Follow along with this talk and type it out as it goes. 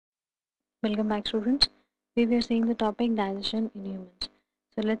Welcome back, students. We were seeing the topic digestion in humans.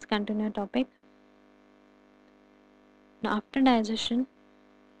 So let's continue our topic. Now, after digestion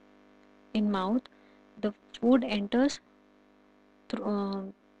in mouth, the food enters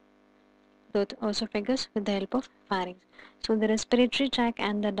through the esophagus with the help of pharynx. So the respiratory tract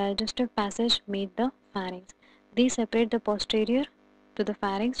and the digestive passage meet the pharynx. These separate the posterior to the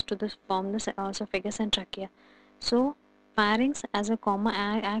pharynx to form the esophagus and trachea. So pharynx as a common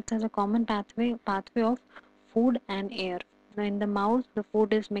acts as a common pathway of food and air. Now in the mouth, the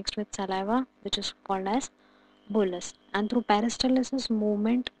food is mixed with saliva, which is called as bolus, and through peristalsis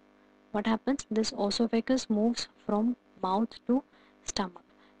movement, what happens? This esophagus moves from mouth to stomach.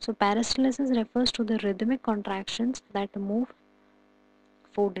 So peristalsis refers to the rhythmic contractions that move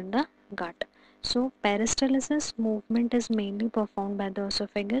food in the gut. So peristalsis movement is mainly performed by the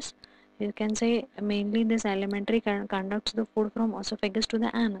esophagus. You can say mainly this alimentary conducts the food from esophagus to the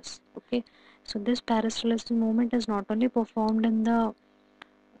anus. Okay, so this peristalsis movement is not only performed in the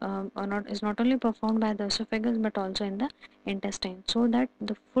not only performed by the esophagus but also in the intestine, so that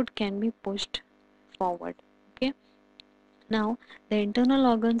the food can be pushed forward. Okay, now the internal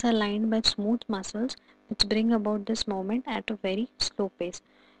organs are lined by smooth muscles which bring about this movement at a very slow pace.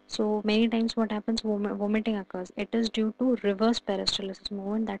 So many times what happens, vomiting occurs. It is due to reverse peristalsis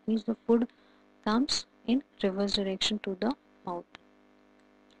movement. That means the food comes in reverse direction to the mouth.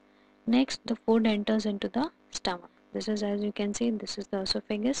 Next, the food enters into the stomach. This is, as you can see, this is the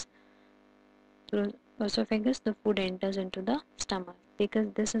esophagus. Through esophagus, the food enters into the stomach. Because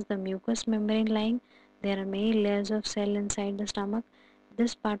this is the mucous membrane lining, there are many layers of cell inside the stomach.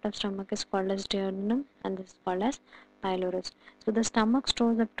 This part of stomach is called as duodenum and this is called as pylorus. So the stomach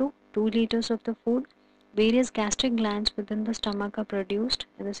stores up to 2 liters of the food. Various gastric glands within the stomach are produced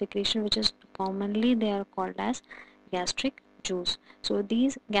in the secretion, which is commonly they are called as gastric juice. So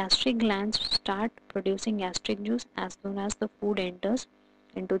these gastric glands start producing gastric juice as soon as the food enters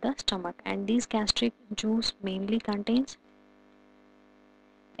into the stomach, and these gastric juice mainly contains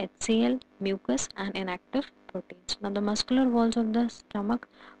HCl, mucus and inactive proteins. Now the muscular walls of the stomach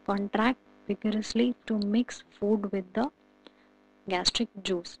contract vigorously to mix food with the gastric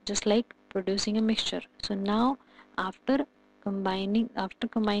juice, just like producing a mixture. So now after combining of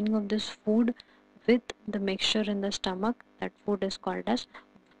this food with the mixture in the stomach, that food is called as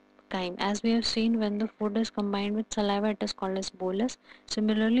chyme. As we have seen, when the food is combined with saliva, it is called as bolus.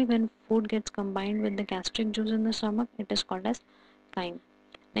 Similarly, when food gets combined with the gastric juice in the stomach, it is called as chyme.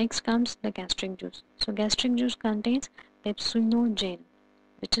 Next comes the gastric juice. So gastric juice contains pepsinogen,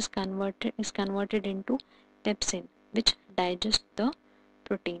 which is converted into pepsin, which digests the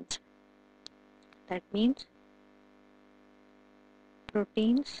proteins. That means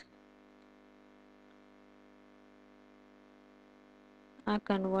proteins are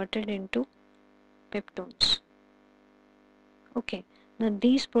converted into peptones. Okay, now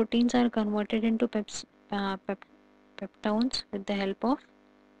these proteins are converted into peptones with the help of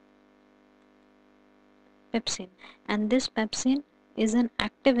pepsin, and this pepsin is an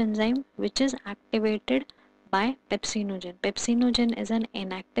active enzyme which is activated by pepsinogen. Pepsinogen is an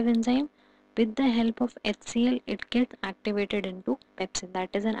inactive enzyme. With the help of HCl, it gets activated into pepsin. That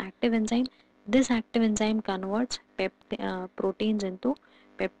is an active enzyme. This active enzyme converts proteins into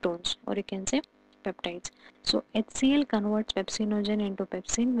peptones, or you can say peptides. So HCl converts pepsinogen into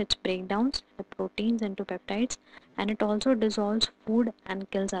pepsin, which breaks down the proteins into peptides, and it also dissolves food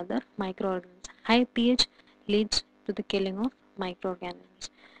and kills other microorganisms. High pH leads to the killing of microorganisms.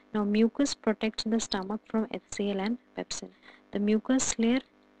 Now mucus protects the stomach from HCl and pepsin. The mucus layer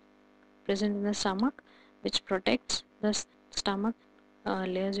present in the stomach which protects the stomach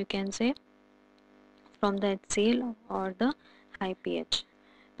layers, you can say, from the HCl or the high pH.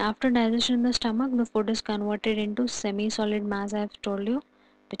 After digestion in the stomach, the food is converted into semi-solid mass, I have told you,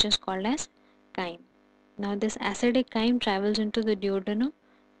 which is called as chyme. Now this acidic chyme travels into the duodenum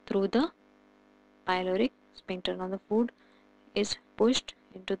through the pyloric sphincter. Now the food is pushed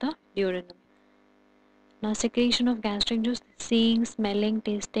into the duodenum. Now secretion of gastric juice, seeing, smelling,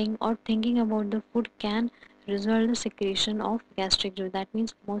 tasting or thinking about the food can result the secretion of gastric juice. That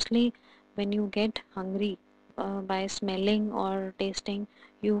means mostly when you get hungry, by smelling or tasting,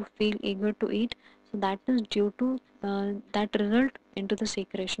 you feel eager to eat. So that is due to that result into the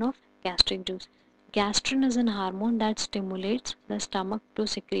secretion of gastric juice. Gastrin is an hormone that stimulates the stomach to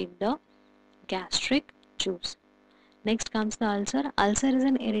secrete the gastric juice. Next comes the ulcer. Ulcer is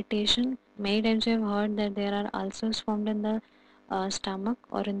an irritation. Many times you have heard that there are ulcers formed in the stomach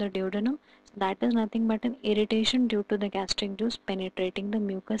or in the duodenum. So that is nothing but an irritation due to the gastric juice penetrating the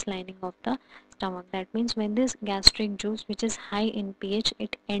mucous lining of the stomach. That means when this gastric juice, which is high in pH,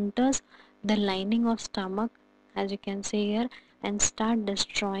 it enters the lining of stomach, as you can see here, and start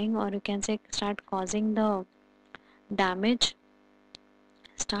destroying, or you can say start causing the damage,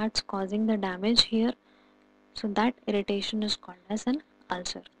 starts causing the damage here. So that irritation is called as an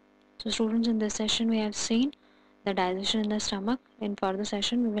ulcer. So students, in this session we have seen the digestion in the stomach. In further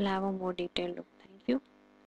session we will have a more detailed look.